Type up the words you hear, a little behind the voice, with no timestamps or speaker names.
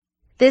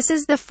This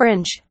is the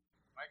Fringe.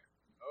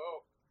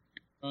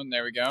 Oh,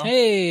 there we go.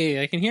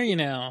 Hey, I can hear you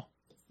now.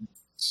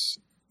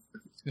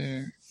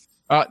 There.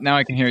 Oh, now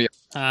I can hear you.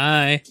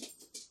 Hi.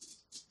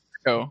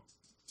 Go.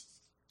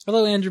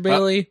 Hello, Andrew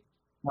Bailey.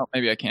 No,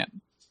 maybe I can't.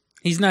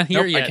 He's not here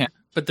Nope, I yet, can't.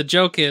 but the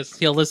joke is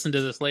he'll listen to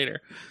this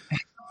later.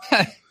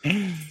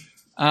 Can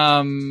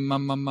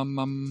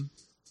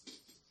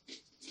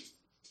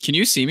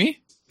you see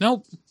me?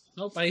 Nope,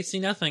 I see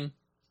nothing.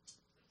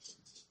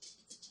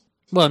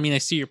 Well, I mean, I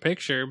see your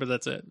picture, but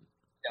that's it.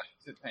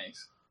 Yeah,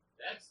 thanks.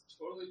 That's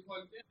totally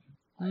plugged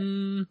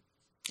in.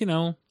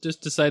 Just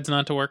decides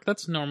not to work.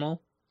 That's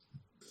normal.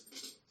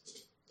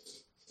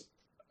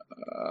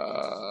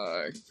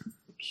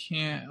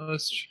 Can't.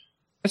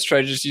 Let's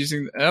try just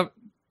using.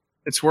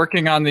 It's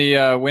working on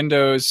the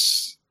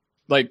Windows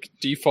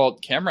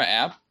default camera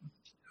app.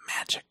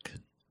 Magic.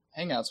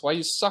 Hangouts. Why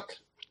you suck?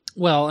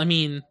 Well, I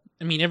mean,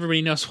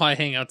 everybody knows why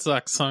Hangout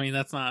sucks. So I mean,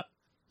 that's not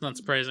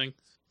surprising.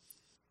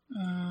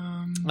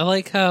 I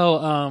like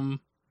how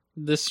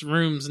this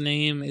room's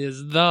name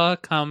is the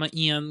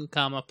Ian,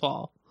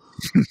 Paul.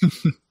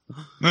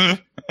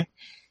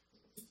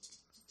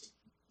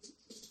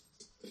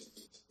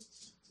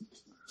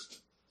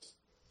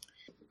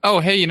 Oh,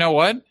 hey, you know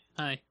what?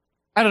 Hi.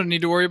 I don't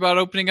need to worry about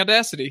opening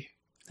Audacity.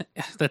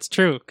 That's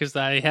true, because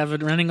I have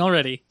it running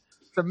already.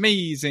 It's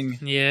amazing.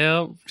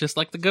 Yeah, just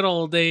like the good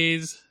old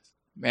days.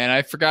 Man,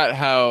 I forgot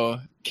how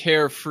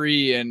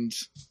carefree and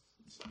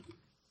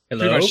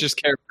Hello? pretty much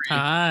just carefree.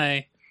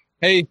 Hi.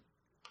 Hey.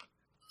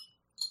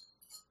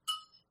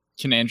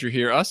 Can Andrew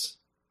hear us?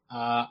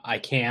 I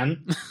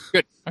can,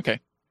 Good. Okay.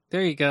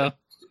 There you go.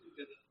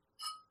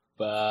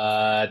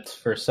 but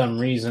for some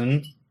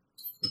reason,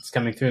 it's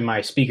coming through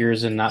my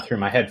speakers and not through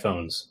my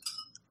headphones.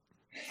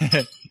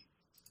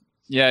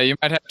 Yeah, you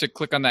might have to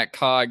click on that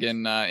cog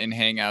in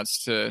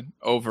Hangouts to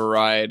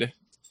override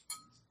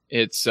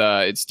its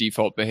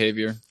default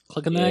behavior.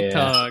 Click on that Yeah.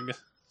 cog.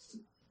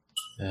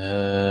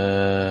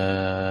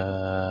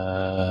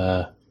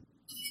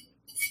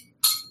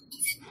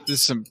 This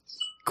is some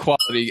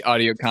quality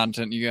audio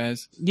content, you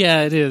guys.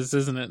 Yeah, it is,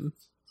 isn't it?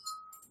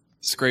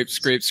 Scrape,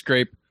 scrape,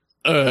 scrape.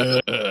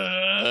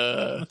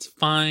 That's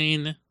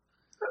fine.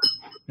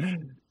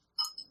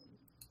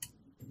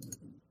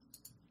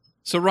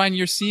 So, Ryan,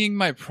 you're seeing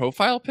my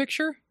profile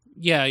picture?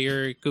 Yeah,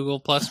 your Google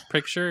Plus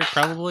picture,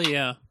 probably,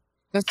 yeah.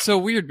 That's so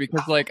weird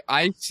because,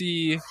 I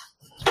see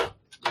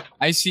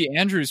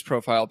Andrew's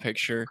profile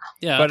picture,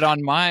 Yeah. but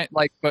on my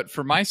but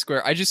for my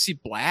square, I just see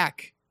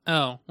black.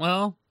 Oh,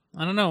 well,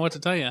 I don't know what to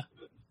tell you.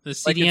 The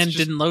Like, it's CDN just-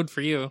 didn't load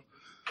for you.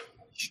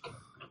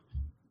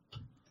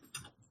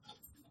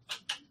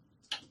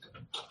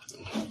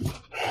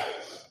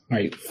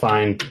 Alright,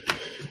 fine.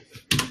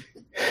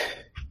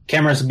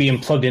 Camera's being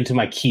plugged into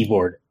my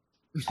keyboard.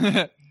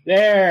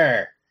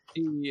 There!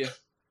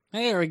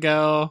 There we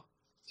go.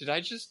 Did I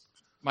just?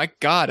 My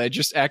God! I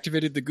just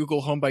activated the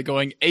Google Home by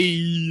going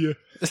 "a."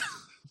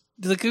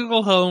 The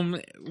Google Home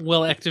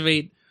will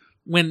activate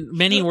when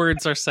many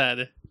words are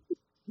said.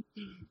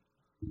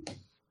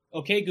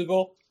 Okay,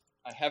 Google.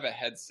 I have a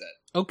headset.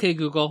 Okay,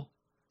 Google.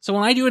 So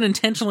when I do it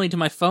intentionally to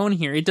my phone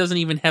here, it doesn't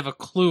even have a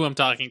clue I'm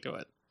talking to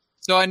it.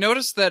 So I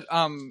noticed that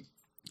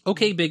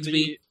Okay,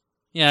 Bigsby.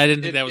 Yeah, I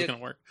didn't think that was it- going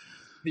to work.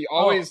 the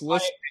always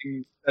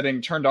listening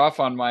setting turned off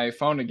on my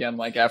phone again,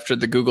 after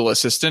the Google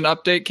Assistant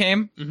update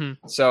came.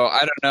 Mm-hmm. So I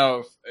don't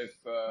know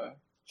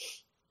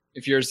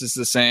if yours is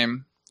the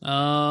same.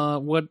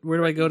 Where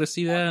do I go to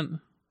see that?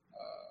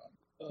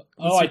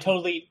 Oh, I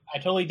totally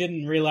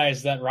didn't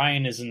realize that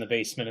Ryan is in the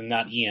basement and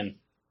not Ian.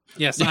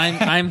 Yes,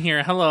 I'm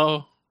here.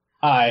 Hello.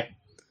 Hi.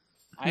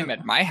 I'm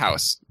at my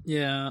house.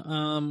 Yeah.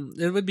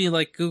 It would be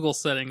like Google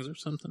settings or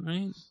something,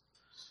 right?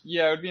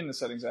 Yeah, it would be in the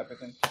settings app, I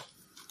think.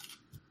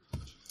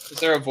 Is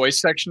there a voice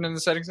section in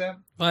the settings app?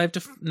 Well, I have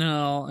to.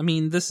 No, I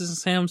mean this is a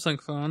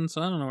Samsung phone, so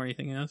I don't know where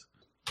anything is.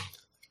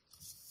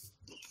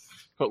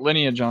 Put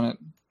Lineage on it.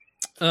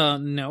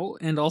 No,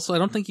 and also I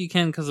don't think you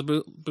can because the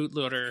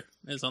bootloader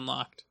is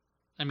unlocked.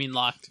 I mean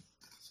locked.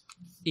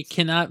 It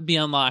cannot be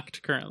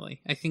unlocked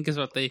currently, I think is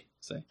what they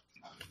say.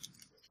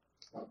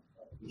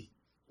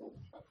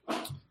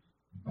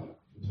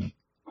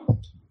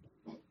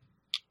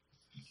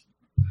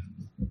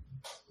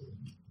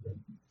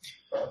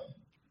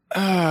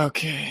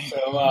 Okay.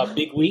 So,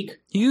 big week.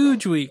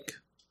 Huge week.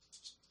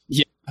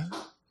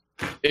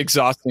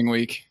 Exhausting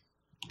week.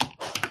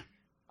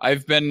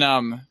 I've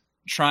been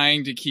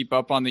trying to keep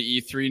up on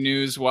the E3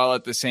 news while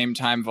at the same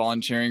time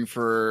volunteering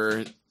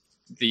for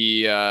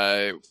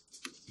the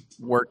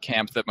work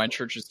camp that my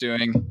church is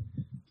doing.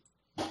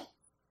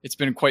 It's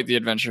been quite the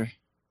adventure.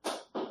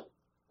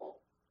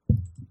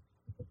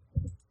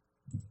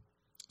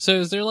 So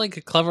is there like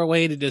a clever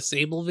way to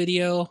disable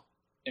video?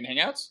 In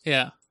Hangouts?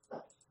 Yeah.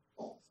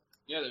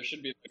 Yeah, there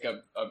should be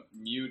a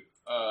mute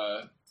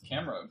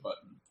camera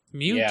button.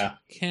 Mute Yeah.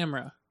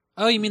 camera.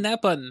 Oh, you mean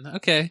that button?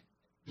 Okay,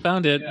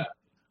 found it. Yeah.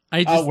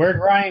 I just Where'd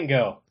Ryan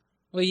go?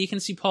 well, you can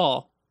see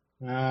Paul.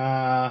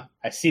 I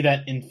see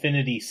that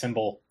infinity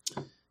symbol.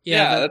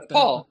 Yeah, that's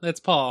Paul. That's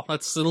Paul.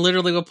 That's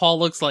literally what Paul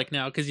looks like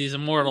now because he's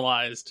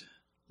immortalized.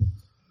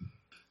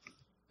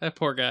 That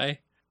poor guy.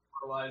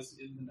 Immortalized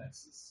in the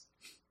Nexus.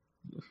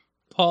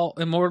 Paul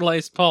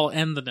immortalized Paul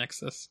and the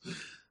Nexus,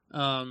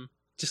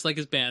 just like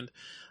his band.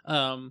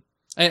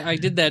 I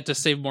did that to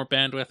save more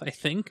bandwidth. I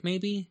think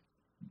maybe.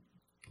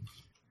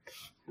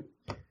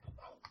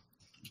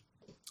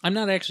 I'm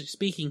not actually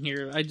speaking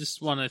here. I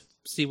just want to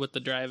see what the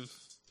drive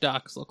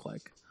docs look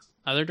like.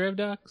 Are there drive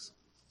docs?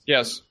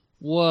 Yes.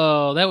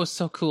 Whoa, that was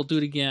so cool. Do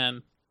it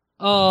again.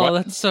 Oh, What?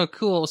 That's so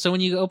cool. So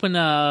when you open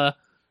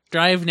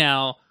Drive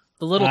now,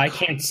 the little I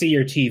can't see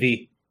your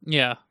TV.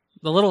 yeah,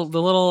 the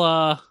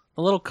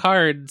little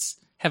cards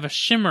have a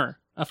shimmer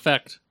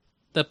effect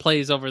that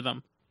plays over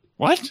them.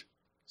 What?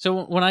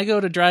 So when I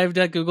go to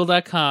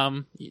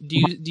drive.google.com,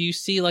 do you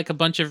see like a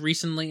bunch of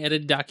recently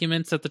edited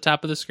documents at the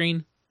top of the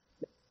screen?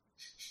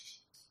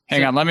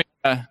 Hang on, let me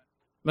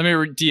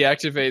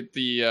deactivate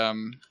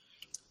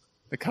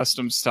the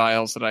custom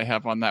styles that I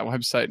have on that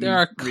website. There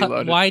are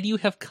reload it. why do you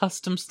have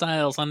custom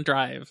styles on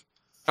Drive?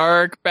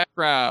 Dark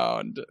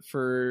background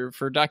for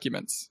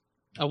documents.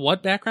 A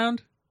what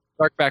background?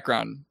 Dark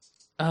background.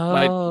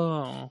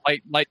 Oh,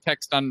 Light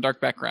text on dark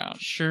background.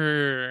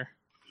 sure.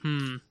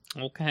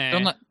 Okay.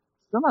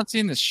 Still not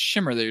seeing this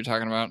shimmer that you're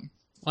talking about.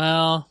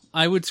 Well,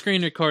 I would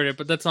screen record it,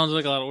 but that sounds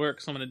like a lot of work,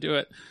 so I'm going to do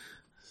it.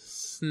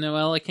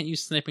 Noel, I can't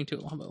use sniping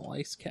tool. How about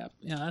lice cap?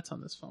 Yeah, that's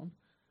on this phone.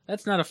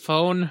 That's not a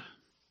phone.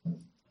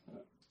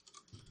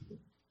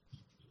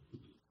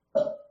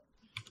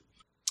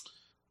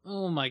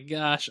 Oh my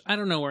gosh. I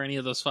don't know where any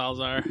of those files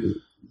are.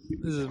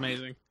 This is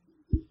amazing.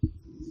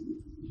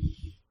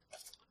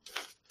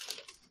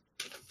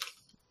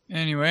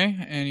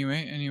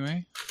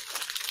 Anyway.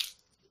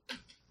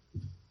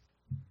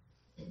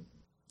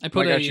 I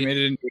put you made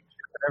it into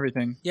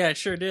everything. Yeah, I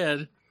sure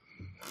did.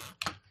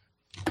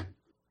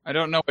 I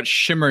don't know what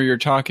shimmer you're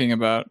talking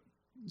about.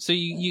 So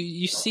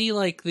you see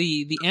like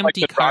the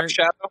empty Like the card. dark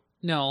shadow?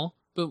 No,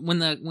 but when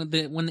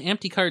the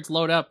empty cards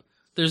load up,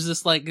 there's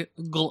this like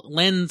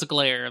lens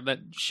glare that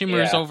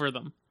shimmers over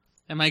them.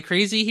 Am I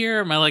crazy here?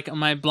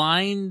 Am I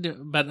blind?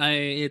 But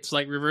it's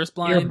like reverse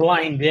blind. You're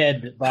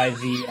blinded by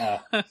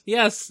the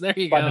yes, there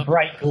you by go. the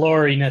bright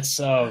gloriness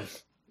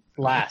of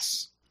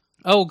glass.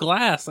 Oh,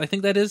 glass. I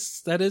think that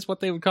is what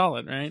they would call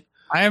it, right?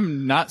 I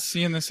am not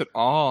seeing this at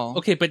all.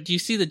 Okay, but do you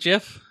see the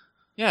GIF?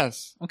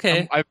 Yes.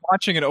 Okay. I'm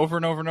watching it over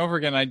and over and over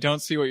again. I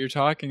don't see what you're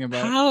talking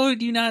about. How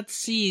do you not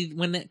see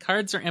when the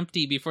cards are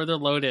empty before they're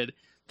loaded?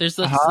 There's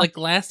this like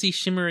glassy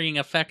shimmering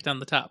effect on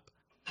the top.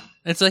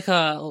 It's like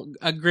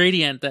a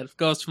gradient that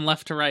goes from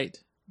left to right.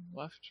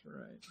 Left to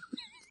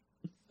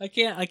right. I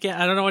can't.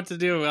 I don't know what to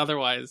do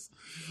otherwise.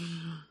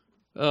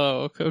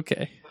 Oh,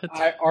 okay.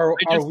 Are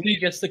we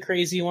just the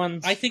crazy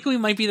ones? I think we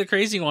might be the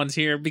crazy ones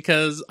here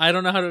because I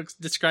don't know how to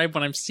describe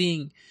what I'm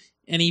seeing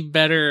any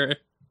better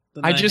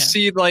than I just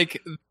see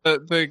like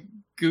the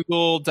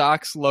Google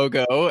Docs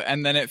logo,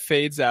 and then it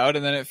fades out,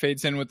 and then it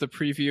fades in with the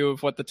preview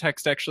of what the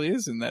text actually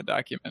is in that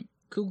document.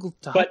 Google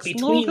Docs But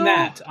between logo?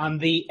 that, on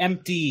the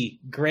empty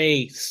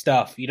gray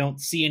stuff, you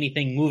don't see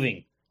anything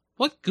moving.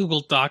 What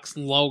Google Docs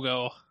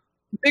logo?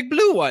 Big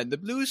blue one, the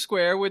blue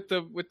square with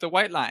the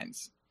white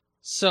lines.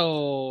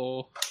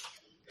 So,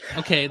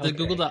 okay, the Okay.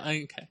 Google Docs.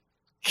 Okay.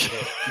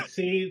 You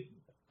see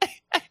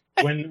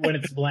when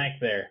it's blank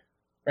there,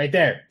 right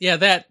there, Yeah,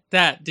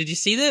 that. Did you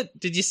see that?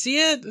 Did you see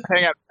it?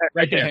 Hang on,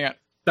 right there. hang on.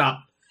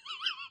 Stop.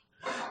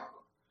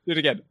 Do it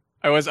again.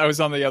 I was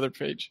on the other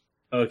page.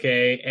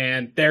 Okay,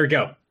 and there we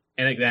go,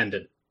 and it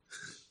ended.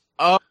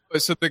 Oh,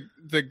 so the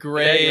There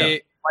gray, you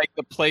like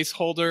the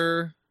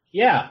placeholder.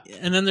 Yeah,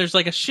 And then there's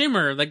like a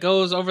shimmer that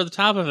goes over the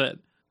top of it.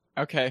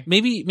 Okay,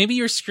 Maybe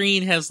your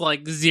screen has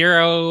like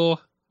zero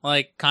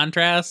like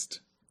contrast.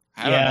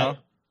 I don't know.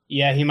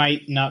 Yeah, he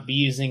might not be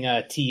using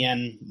a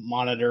TN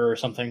monitor or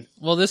something.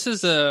 Well, this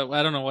is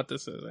I don't know what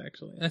this is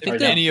actually. I think Or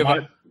that, any of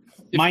it-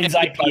 if Mine's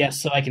anybody-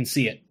 IPS, so I can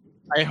see it.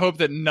 I hope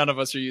that none of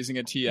us are using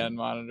a TN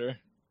monitor.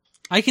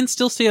 I can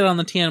still see it on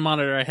the TN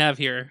monitor I have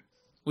here,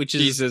 which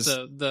is Jesus.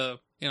 the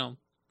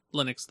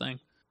Linux thing.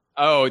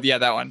 Oh yeah,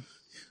 that one.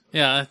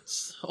 Yeah,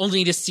 it's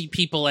only to see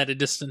people at a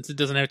distance. It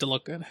doesn't have to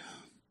look good.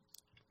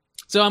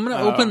 So I'm going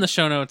to open the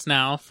show notes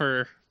now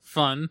for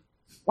fun.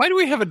 Why do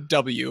we have a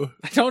W?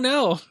 I don't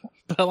know,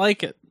 but I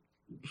like it.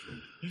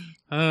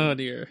 Oh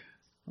dear,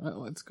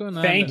 what's going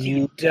on? Thank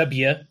you,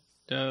 W.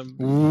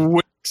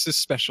 Wix is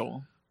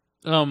special.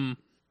 Do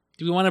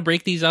we want to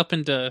break these up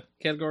into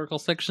categorical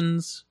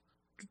sections?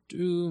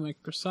 Do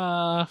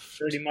Microsoft?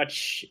 Pretty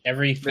much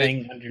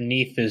everything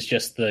underneath is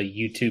just the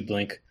YouTube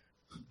link.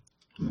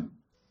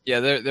 Yeah,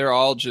 they're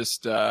all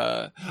just.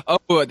 Oh,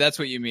 that's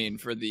what you mean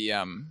for the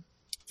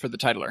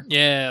titler.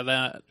 Yeah,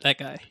 that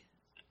guy.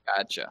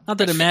 Gotcha. Not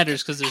that it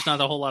matters because there's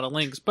not a whole lot of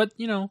links, but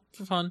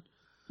for fun.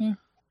 Yeah.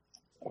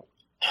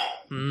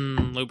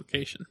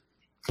 Lubrication.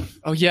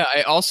 Oh yeah,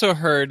 I also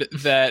heard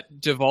that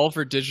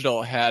Devolver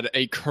Digital had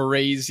a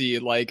crazy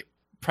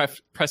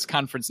press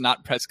conference,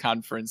 not press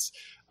conference,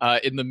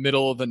 in the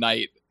middle of the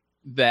night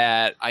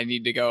that I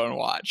need to go and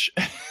watch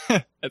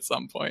at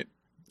some point.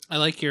 I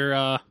like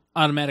your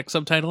automatic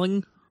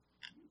subtitling.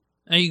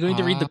 Are you going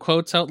to read the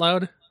quotes out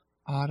loud?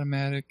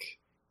 Automatic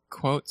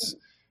quotes.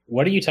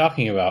 What are you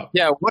talking about?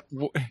 Yeah. What?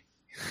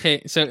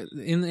 Okay, so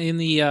in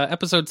the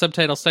episode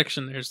subtitle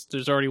section,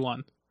 there's already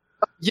one.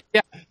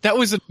 Yeah, that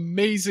was an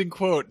amazing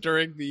quote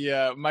during the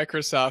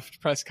Microsoft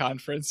press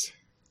conference.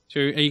 So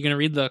are you going to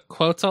read the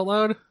quotes out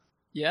loud?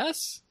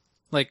 Yes.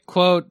 Like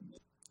quote?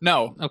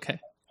 No. Okay.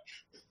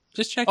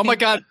 Just checking. Oh my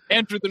God,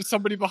 Andrew! There's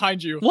somebody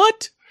behind you.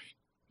 What?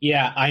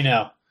 Yeah, I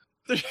know.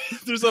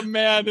 There's a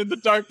man in the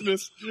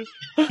darkness.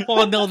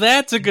 Well, no,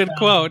 that's a good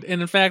quote,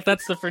 and in fact,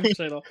 that's the Fringe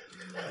title.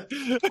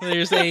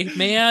 There's a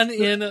man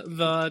in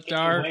the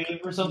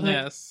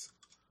darkness.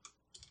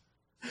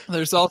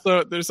 There's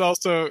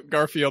also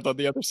Garfield on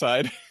the other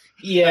side.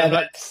 Yeah,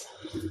 that's.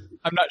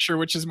 I'm not sure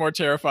which is more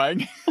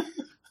terrifying.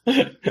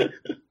 That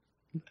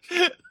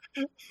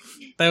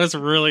was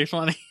really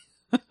funny.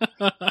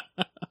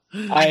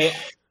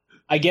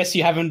 I guess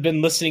you haven't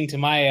been listening to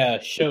my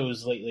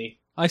shows lately.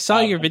 I saw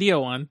your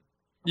video one.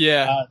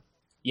 Yeah.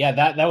 Yeah,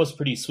 that was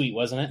pretty sweet,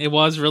 wasn't it? It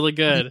was really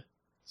good.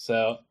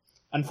 So,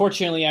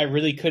 unfortunately, I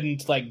really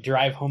couldn't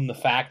drive home the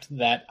fact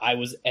that I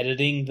was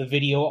editing the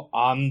video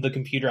on the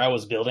computer I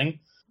was building.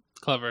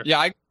 Clever. Yeah,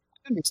 I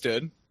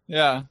understood.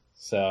 Yeah.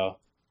 So,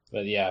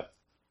 but yeah.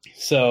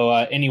 So,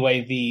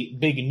 anyway, the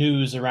big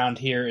news around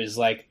here is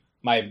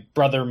my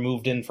brother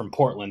moved in from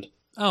Portland.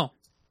 Oh,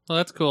 well,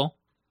 that's cool.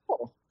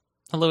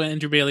 Hello,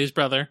 Andrew Bailey's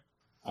brother.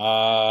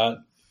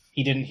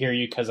 He didn't hear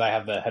you because I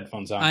have the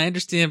headphones on. I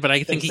understand, but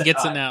I think he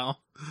gets it now.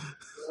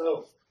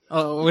 Oh.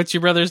 Oh, what's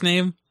your brother's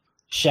name?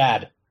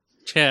 Shad.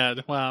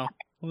 Chad. Wow,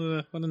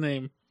 what a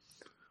name.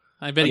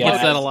 I bet he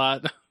gets that a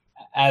lot.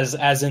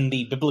 As in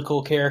the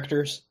biblical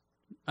characters.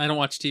 I don't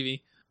watch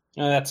TV.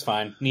 No, that's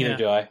fine. Neither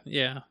do I.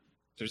 Yeah.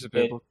 There's a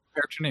biblical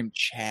character named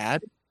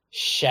Chad.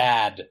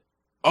 Shad.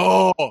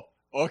 Oh,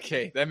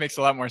 okay, that makes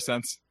a lot more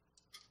sense.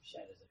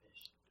 Shad is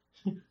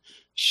a fish.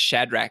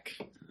 Shadrach.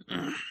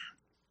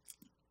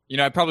 You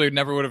know, I probably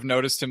never would have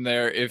noticed him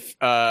there if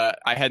I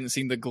hadn't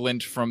seen the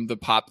glint from the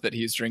pop that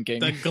he's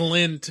drinking. The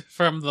glint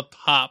from the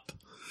pop.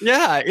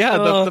 Yeah.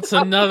 Oh, it's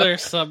another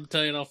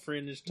subtitle,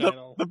 Fringe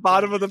title. The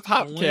bottom of the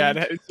pop Glint. can.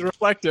 It's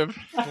reflective.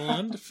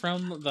 Glint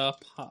from the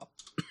pop.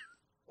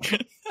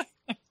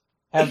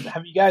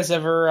 Have you guys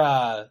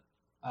ever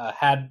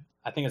had?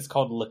 I think it's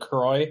called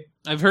LaCroix.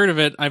 I've heard of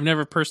it. I've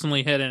never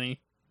personally had any.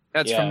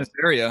 That's from this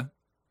area.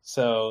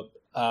 So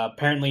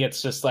apparently,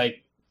 it's just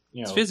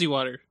it's fizzy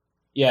water.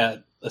 Yeah,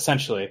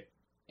 essentially.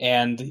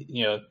 And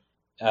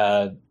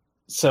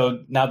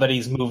so now that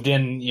he's moved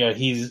in,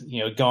 he's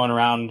going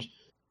around,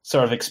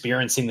 sort of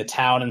experiencing the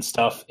town and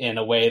stuff in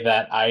a way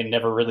that I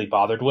never really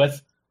bothered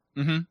with.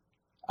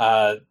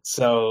 Mm-hmm.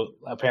 So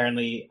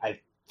apparently, I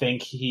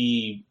think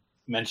he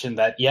mentioned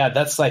that, yeah,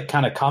 that's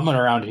kind of common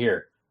around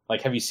here.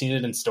 Have you seen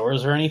it in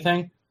stores or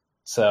anything?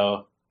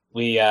 So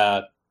he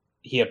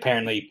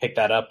apparently picked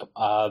that up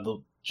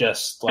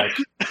just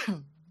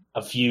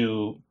a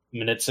few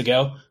minutes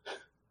ago.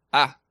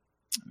 Ah,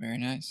 very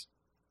nice.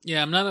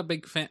 Yeah, I'm not a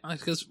big fan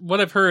because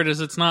what I've heard is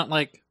it's not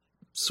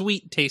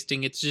sweet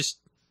tasting; it's just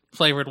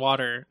flavored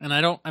water, and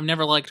I've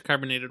never liked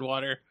carbonated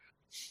water.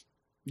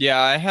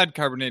 Yeah, I had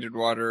carbonated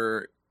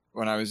water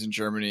when I was in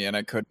Germany, and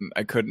I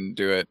couldn't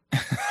do it.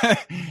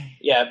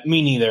 Yeah,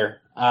 me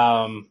neither.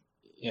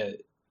 Yeah,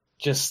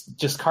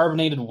 just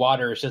carbonated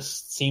water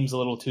just seems a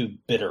little too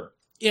bitter.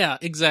 Yeah,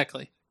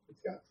 exactly.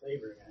 It's got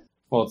flavor in it.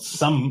 Well,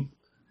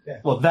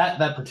 well,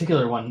 that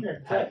particular one.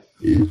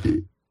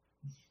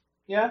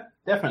 Yeah,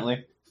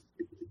 definitely.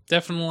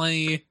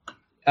 Definitely.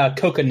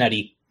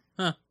 Coconutty.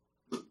 Huh.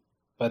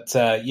 But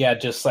yeah,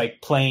 just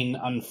plain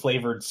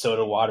unflavored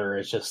soda water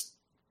is just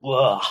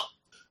ugh.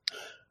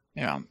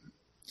 Yeah.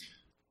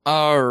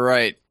 All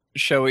right.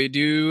 Shall we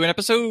do an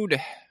episode?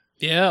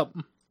 Yeah.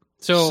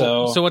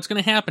 So what's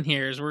going to happen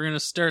here is we're going to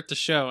start the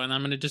show, and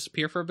I'm going to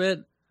disappear for a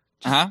bit.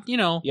 Just,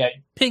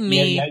 ping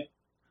me. Yeah.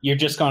 You're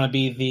just going to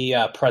be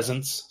the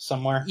presence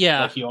somewhere?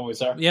 Yeah. Like you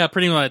always are? Yeah,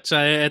 pretty much.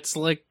 It's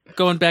like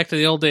going back to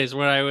the old days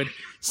where I would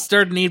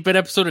start an 8-bit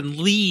episode and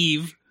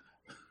leave,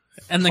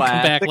 and then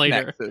come back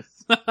later.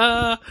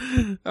 Or,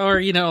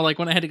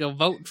 when I had to go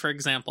vote, for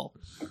example.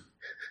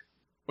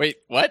 Wait,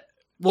 what?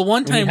 Well,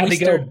 one time we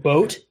go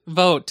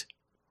vote?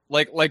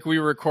 Like we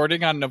were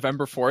recording on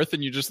November 4th,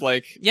 and you just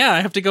Yeah,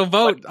 I have to go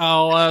vote.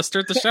 I'll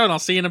start the show, and I'll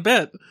see you in a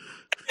bit.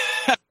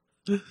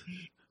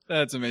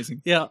 That's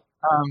amazing. Yeah.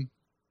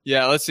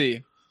 Yeah, let's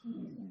see.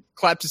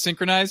 Clap to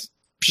synchronize.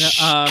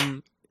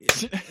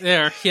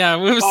 There. Yeah, it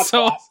was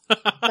so...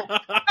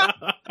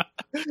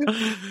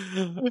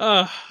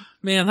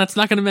 man, that's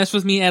not going to mess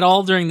with me at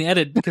all during the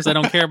edit because I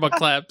don't care about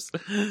claps.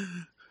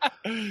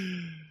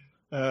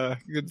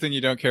 Good thing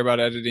you don't care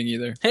about editing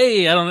either.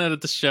 Hey, I don't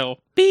edit the show.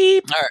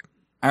 Beep.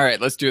 All right,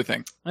 let's do a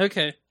thing.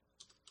 Okay.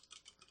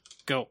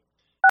 Go.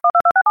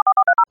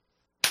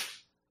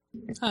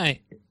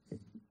 Hi.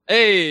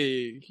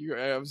 Hey,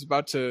 I was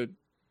about to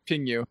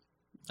ping you.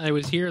 I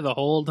was here the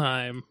whole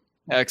time.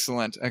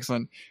 Excellent.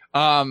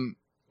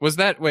 Was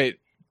that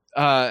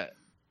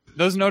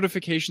Those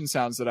notification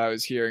sounds that I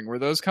was hearing, were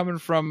those coming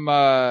from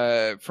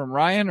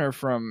Ryan or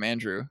from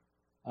Andrew?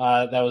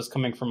 That was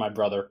coming from my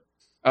brother.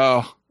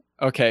 Oh,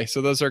 okay.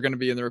 So those are going to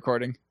be in the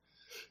recording.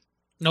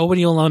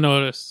 Nobody will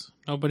notice.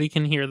 Nobody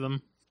can hear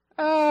them.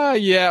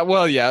 Yeah.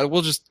 Well, yeah.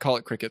 We'll just call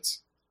it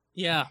crickets.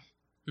 Yeah.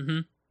 Mm-hmm.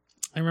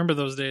 I remember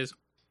those days.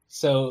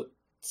 So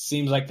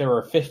seems like there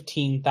were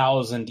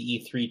 15,000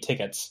 E3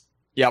 tickets.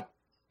 Yep.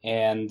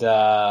 And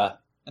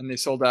they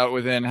sold out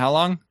within how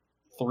long?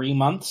 3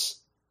 months.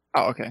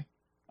 Oh, okay.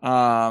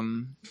 I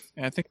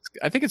think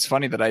it's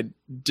funny that I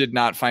did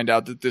not find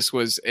out that this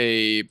was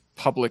a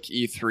public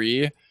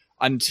E3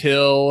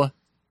 until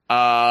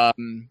I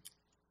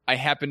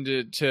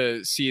happened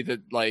to see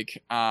that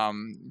like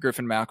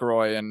Griffin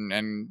McElroy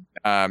and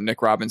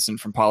Nick Robinson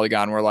from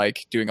Polygon were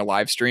like doing a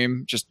live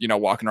stream, just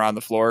walking around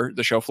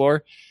the show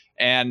floor.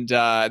 And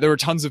there were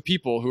tons of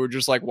people who were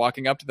just like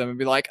walking up to them and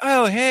be like,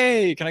 "Oh,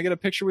 hey, can I get a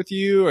picture with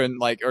you?" And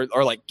like,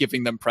 or like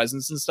giving them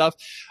presents and stuff.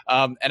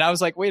 And I was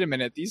like, "Wait a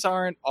minute, these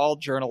aren't all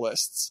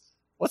journalists.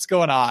 What's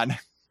going on?"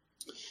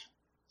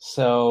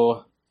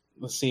 So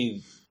let's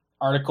see.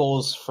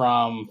 Articles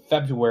from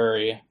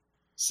February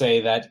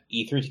say that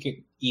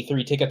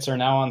E3 tickets are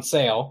now on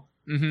sale.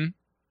 Mm-hmm.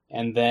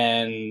 And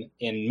then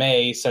in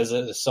May says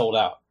it is sold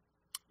out.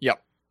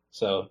 Yep.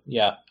 So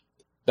yeah,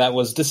 that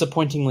was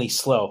disappointingly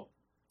slow.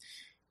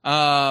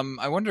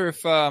 I wonder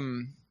if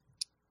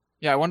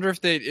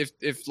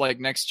if like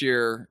next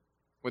year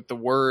with the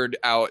word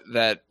out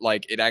that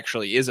like it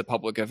actually is a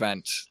public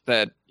event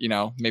that,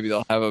 maybe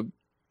they'll have a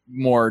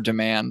more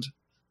demand,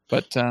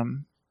 but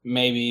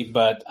maybe,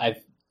 but I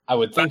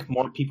would think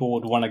more people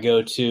would want to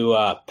go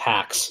to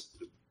PAX.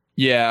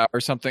 Yeah. Or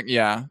something.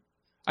 Yeah.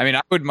 I mean,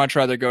 I would much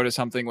rather go to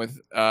something with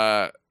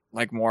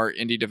like more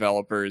indie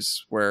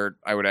developers where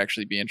I would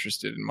actually be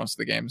interested in most of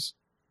the games.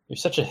 You're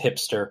such a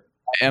hipster.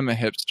 I am a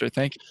hipster.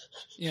 Thank you.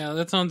 Yeah,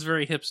 that sounds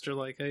very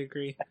hipster-like. I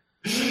agree.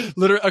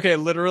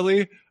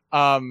 Literally.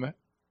 I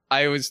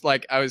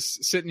was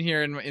sitting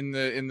here in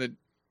the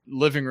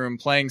living room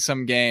playing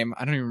some game.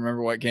 I don't even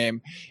remember what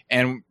game.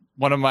 And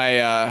one of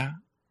my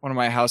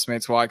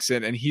housemates walks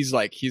in, and he's the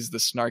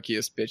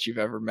snarkiest bitch you've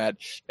ever met.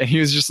 And he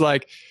was just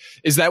like,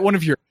 "Is that one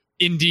of your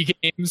indie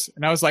games?"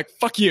 And I was like,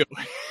 "Fuck you."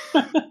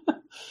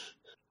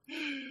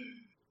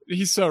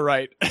 He's so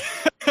right.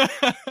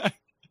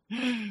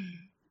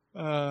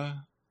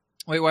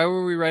 Wait, why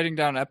were we writing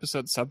down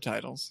episode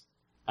subtitles?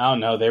 I don't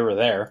know. They were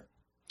there.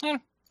 Yeah.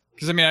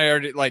 Because I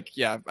already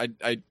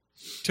I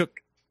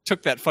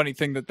took that funny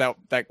thing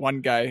that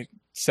one guy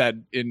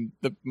said in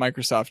the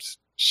Microsoft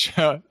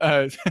show,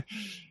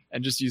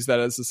 and just used that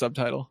as the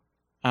subtitle.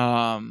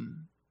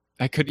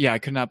 I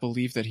could not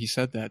believe that he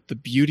said that. The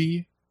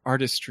beauty,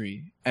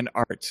 artistry, and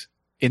art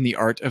in the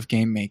art of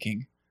game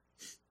making.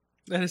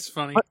 That is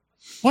funny.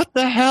 What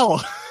the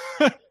hell?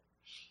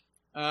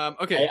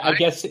 Okay. I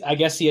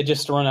guess he had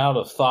just run out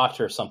of thought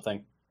or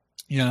something.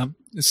 Yeah.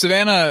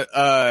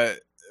 Savannah,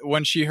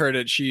 when she heard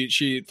it,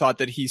 she thought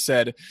that he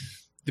said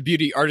the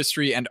beauty,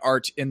 artistry, and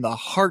art in the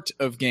heart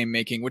of game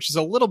making, which is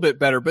a little bit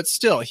better, but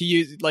still, he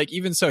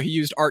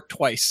used art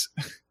twice.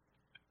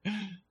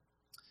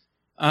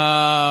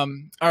 All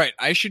right,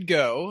 I should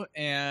go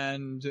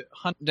and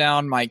hunt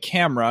down my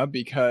camera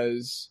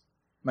because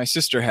my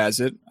sister has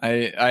it.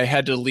 I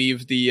had to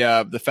leave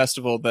the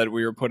festival that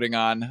we were putting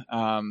on,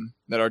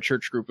 that our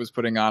church group was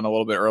putting on, a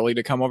little bit early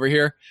to come over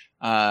here.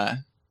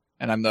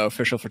 And I'm the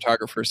official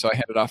photographer, so I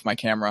handed off my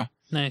camera.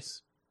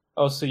 Nice.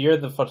 Oh, so you're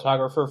the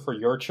photographer for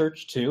your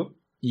church too?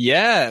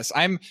 Yes,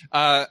 I'm.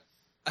 I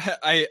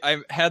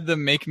had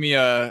them make me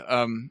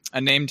a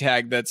name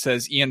tag that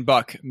says Ian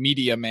Buck,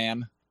 Media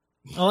Man.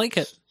 I like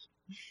it.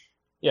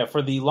 Yeah,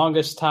 for the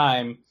longest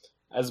time,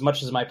 as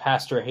much as my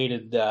pastor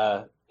hated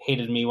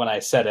me when I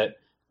said it,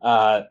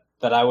 that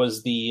I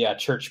was the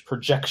church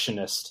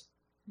projectionist.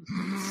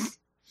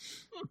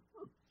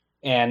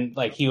 And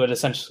like he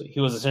was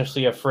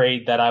essentially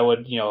afraid that I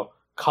would,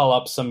 call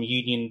up some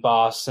union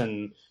boss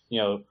and,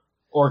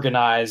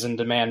 organize and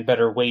demand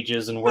better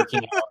wages and working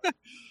hours.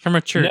 From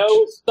a church.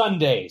 No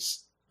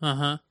Sundays.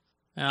 Uh-huh.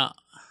 Yeah,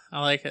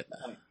 I like it.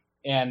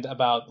 And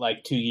about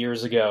like 2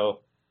 years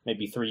ago,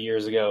 maybe 3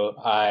 years ago,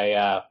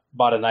 I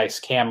bought a nice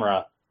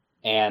camera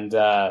and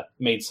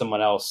made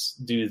someone else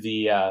do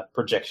the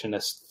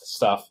projectionist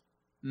stuff.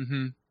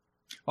 Mm-hmm.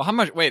 Well,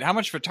 how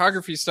much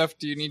photography stuff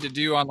do you need to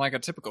do on like a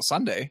typical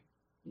Sunday?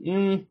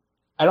 I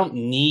don't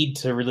need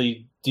to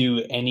really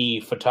do any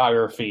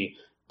photography,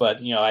 but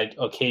I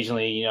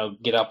occasionally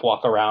get up,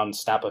 walk around,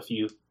 snap a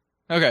few.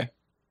 Okay,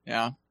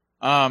 yeah.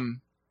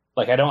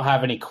 Like I don't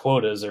have any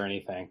quotas or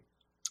anything.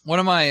 One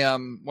of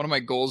my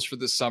goals for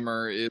this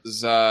summer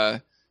is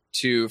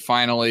to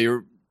finally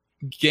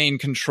gain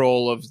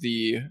control of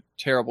the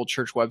terrible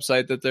church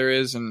website that there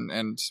is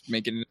and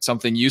making it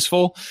something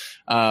useful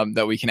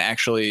that we can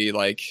actually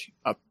like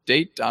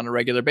update on a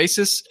regular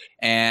basis.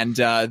 And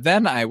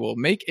then I will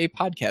make a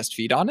podcast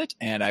feed on it,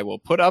 and I will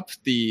put up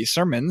the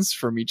sermons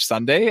from each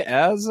Sunday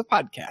as a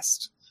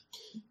podcast.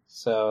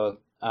 So,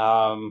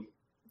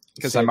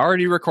 because I'm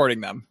already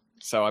recording them,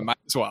 so I might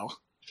as well.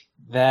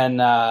 Then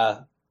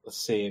let's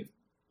see.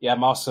 Yeah,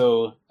 I'm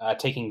also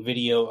taking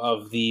video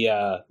of the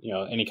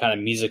any kind of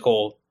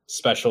musical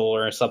special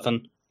or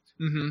something.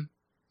 Mm-hmm.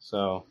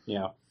 So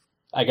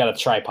I got a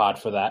tripod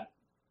for that.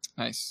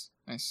 Nice.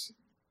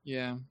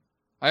 Yeah,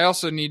 I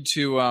also need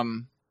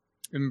to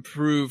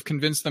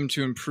convince them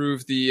to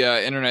improve the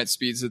internet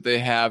speeds that they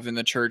have in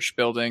the church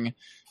building,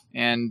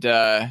 and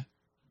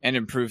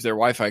improve their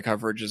Wi-Fi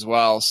coverage as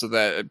well, so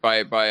that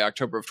by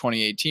October of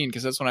 2018,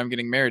 because that's when I'm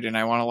getting married, and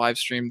I want to live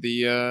stream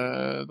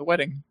the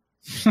wedding.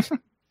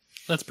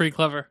 That's pretty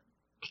clever.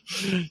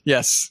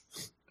 Yes,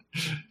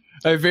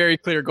 I have very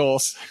clear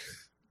goals.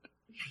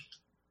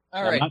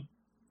 All right.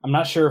 I'm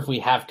not sure if we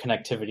have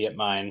connectivity at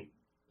mine.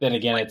 Then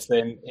again, it's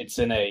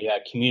in a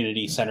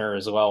community center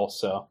as well.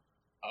 So.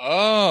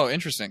 Oh,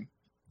 interesting.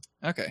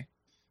 Okay.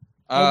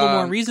 All the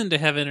more reason to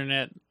have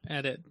internet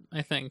at it,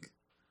 I think.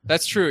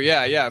 That's true.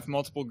 Yeah. If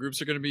multiple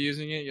groups are going to be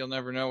using it, you'll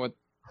never know what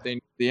they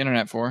need the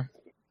internet for.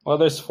 Well,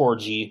 there's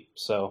 4G,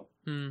 so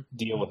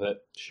deal with it.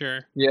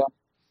 Sure. Yeah.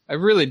 I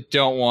really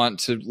don't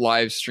want to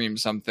live stream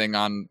something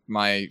on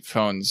my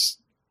phone's,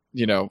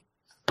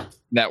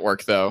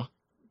 network, though.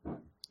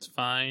 It's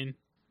fine.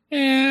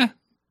 Yeah.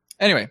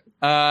 Anyway,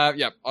 I'm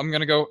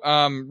going to go.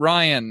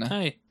 Ryan.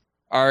 Hi.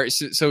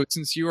 So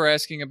since you were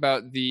asking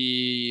about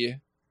the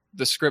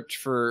script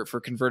for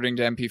converting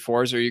to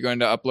MP4s, are you going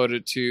to upload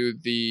it to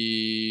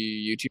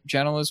the YouTube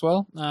channel as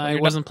well? I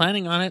wasn't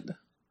planning on it.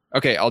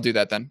 Okay, I'll do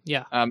that then.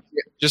 Yeah.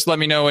 Just let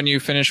me know when you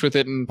finish with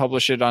it and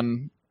publish it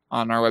on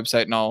our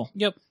website, and I'll...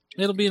 Yep.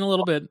 It'll be in a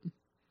little bit.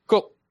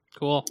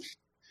 Cool.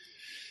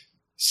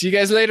 See you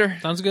guys later.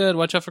 Sounds good.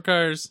 Watch out for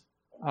cars.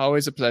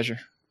 Always a pleasure.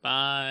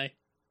 Bye.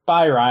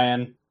 Bye,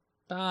 Ryan.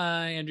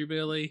 Bye, Andrew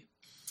Bailey.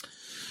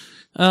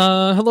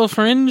 Hello,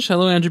 Fringe.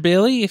 Hello, Andrew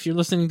Bailey. If you're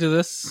listening to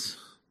this,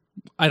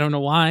 I don't know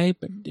why,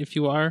 but if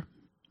you are,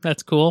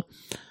 that's cool.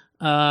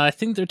 I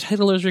think their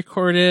title is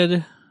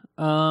recorded.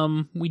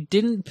 We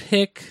didn't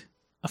pick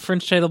a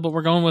French title, but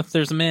we're going with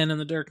There's a Man in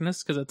the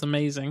Darkness, because it's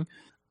amazing.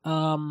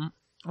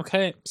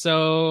 Okay,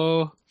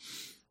 so...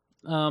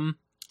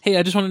 hey,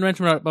 I just wanted to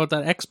mention about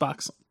that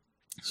Xbox.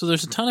 So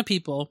there's a ton of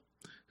people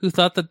who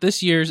thought that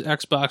this year's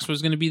Xbox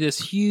was going to be this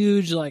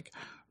huge,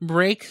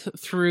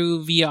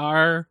 breakthrough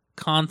VR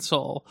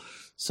console.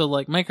 So,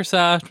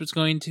 Microsoft was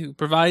going to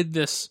provide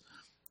this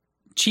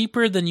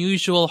cheaper than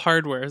usual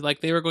hardware.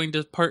 They were going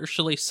to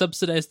partially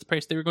subsidize the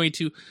price. They were going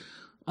to,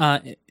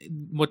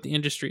 what the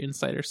industry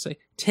insiders say,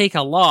 take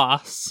a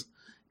loss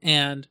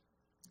and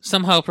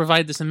somehow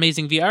provide this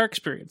amazing VR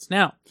experience.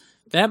 Now,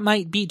 that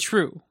might be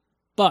true,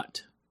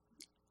 but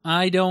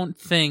I don't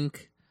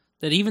think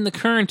that even the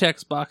current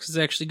Xbox is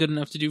actually good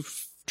enough to do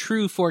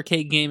true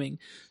 4K gaming.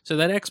 So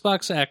that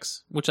Xbox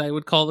X, which I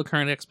would call the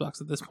current Xbox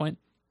at this point,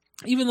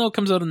 even though it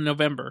comes out in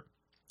November.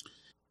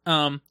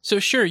 So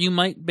sure, you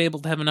might be able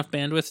to have enough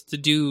bandwidth to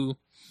do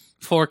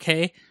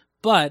 4K,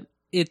 but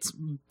it's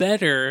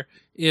better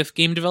if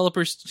game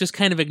developers just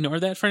kind of ignore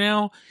that for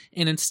now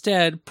and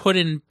instead put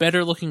in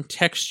better looking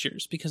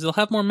textures, because they'll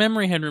have more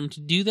memory headroom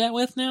to do that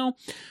with now.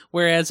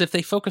 Whereas if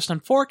they focused on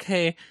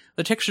 4K,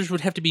 the textures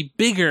would have to be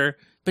bigger,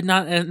 but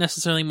not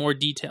necessarily more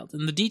detailed.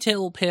 And the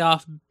detail will pay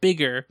off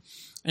bigger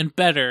and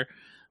better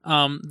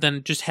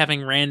than just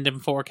having random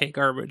 4K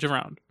garbage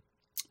around.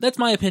 That's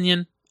my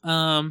opinion.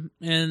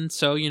 And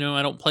so,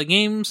 I don't play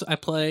games. I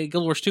play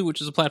Guild Wars 2, which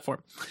is a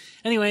platform.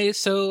 Anyway,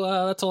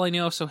 so that's all I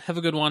know. So have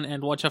a good one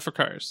and watch out for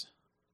cars.